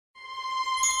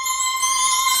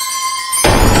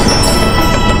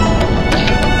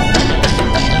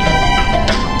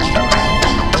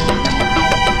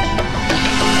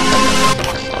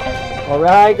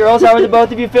right, girls, how are the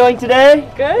both of you feeling today?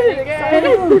 Good.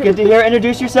 Excited. Good to hear.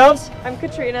 Introduce yourselves. I'm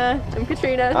Katrina. I'm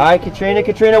Katrina. All right,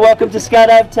 Katrina, welcome to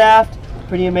Skydive Taft.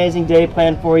 Pretty amazing day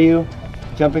planned for you.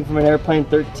 Jumping from an airplane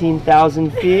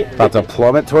 13,000 feet. About to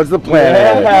plummet towards the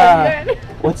planet. Yeah.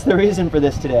 What's the reason for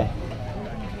this today?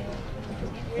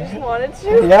 We just wanted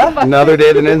to. Yeah? Another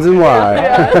day that ends in Y.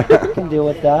 I can deal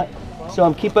with that.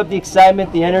 So keep up the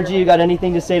excitement, the energy. You got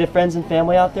anything to say to friends and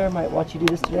family out there might watch you do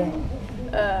this today?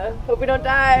 Hope we don't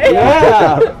die.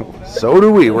 Yeah. So do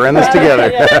we. We're in this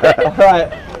together. All right.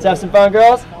 Let's have some fun,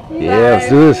 girls. Yeah, let's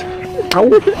do this.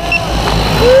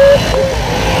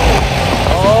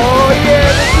 Oh yeah,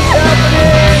 this is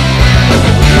happening.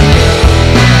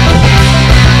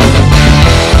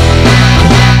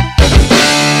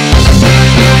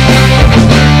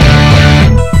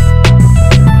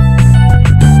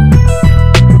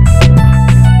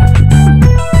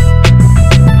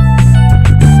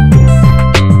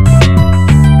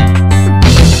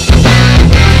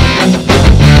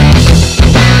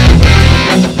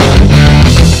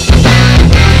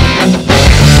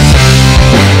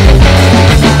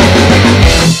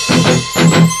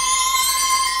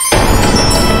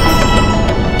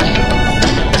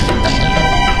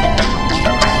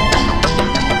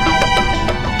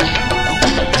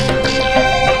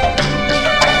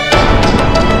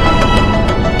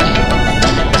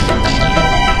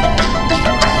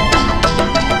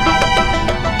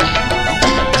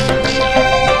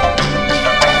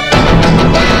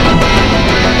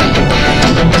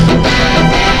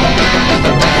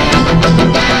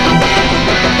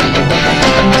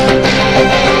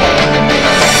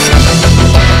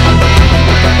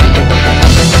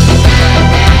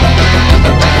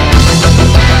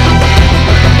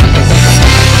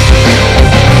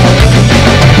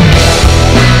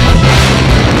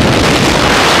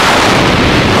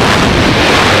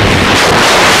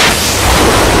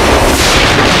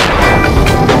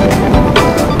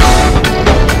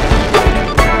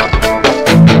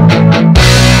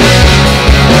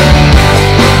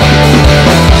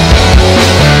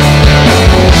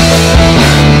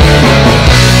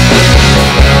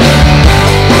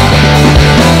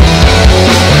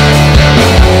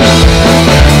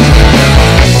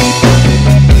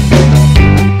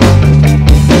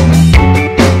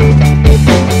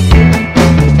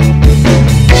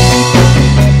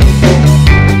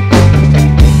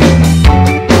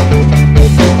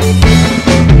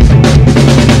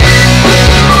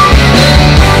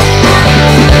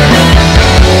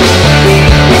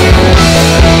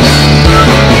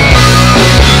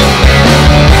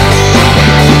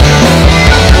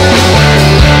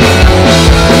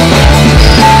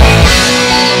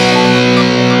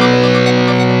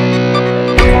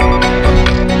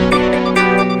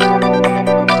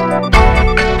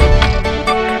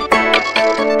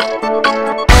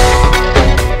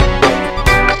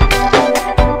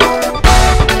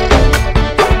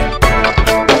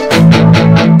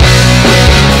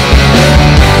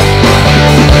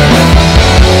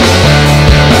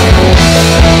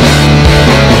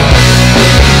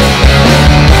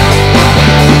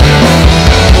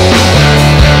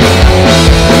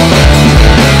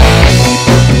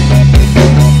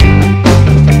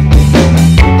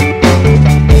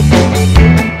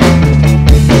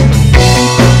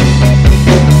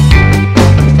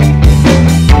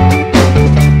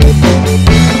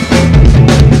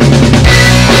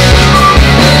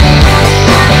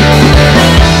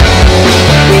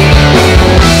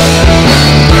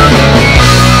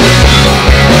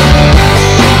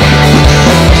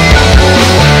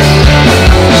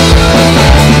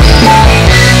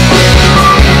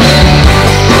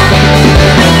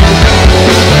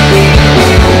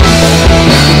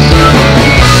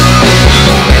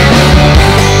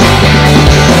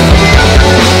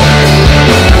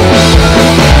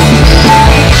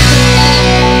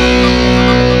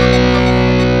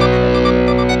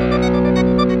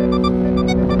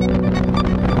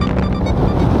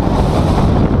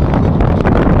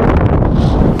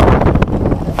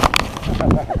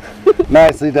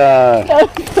 Nicely done. That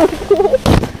was so cool.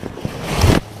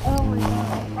 Oh my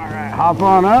God. All right, hop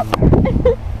on up.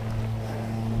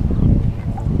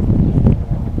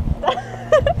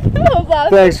 That was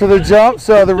awesome. Thanks for the jump.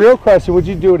 So the real question, would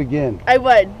you do it again? I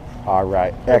would. All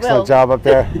right. Excellent job up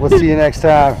there. We'll see you next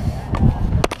time.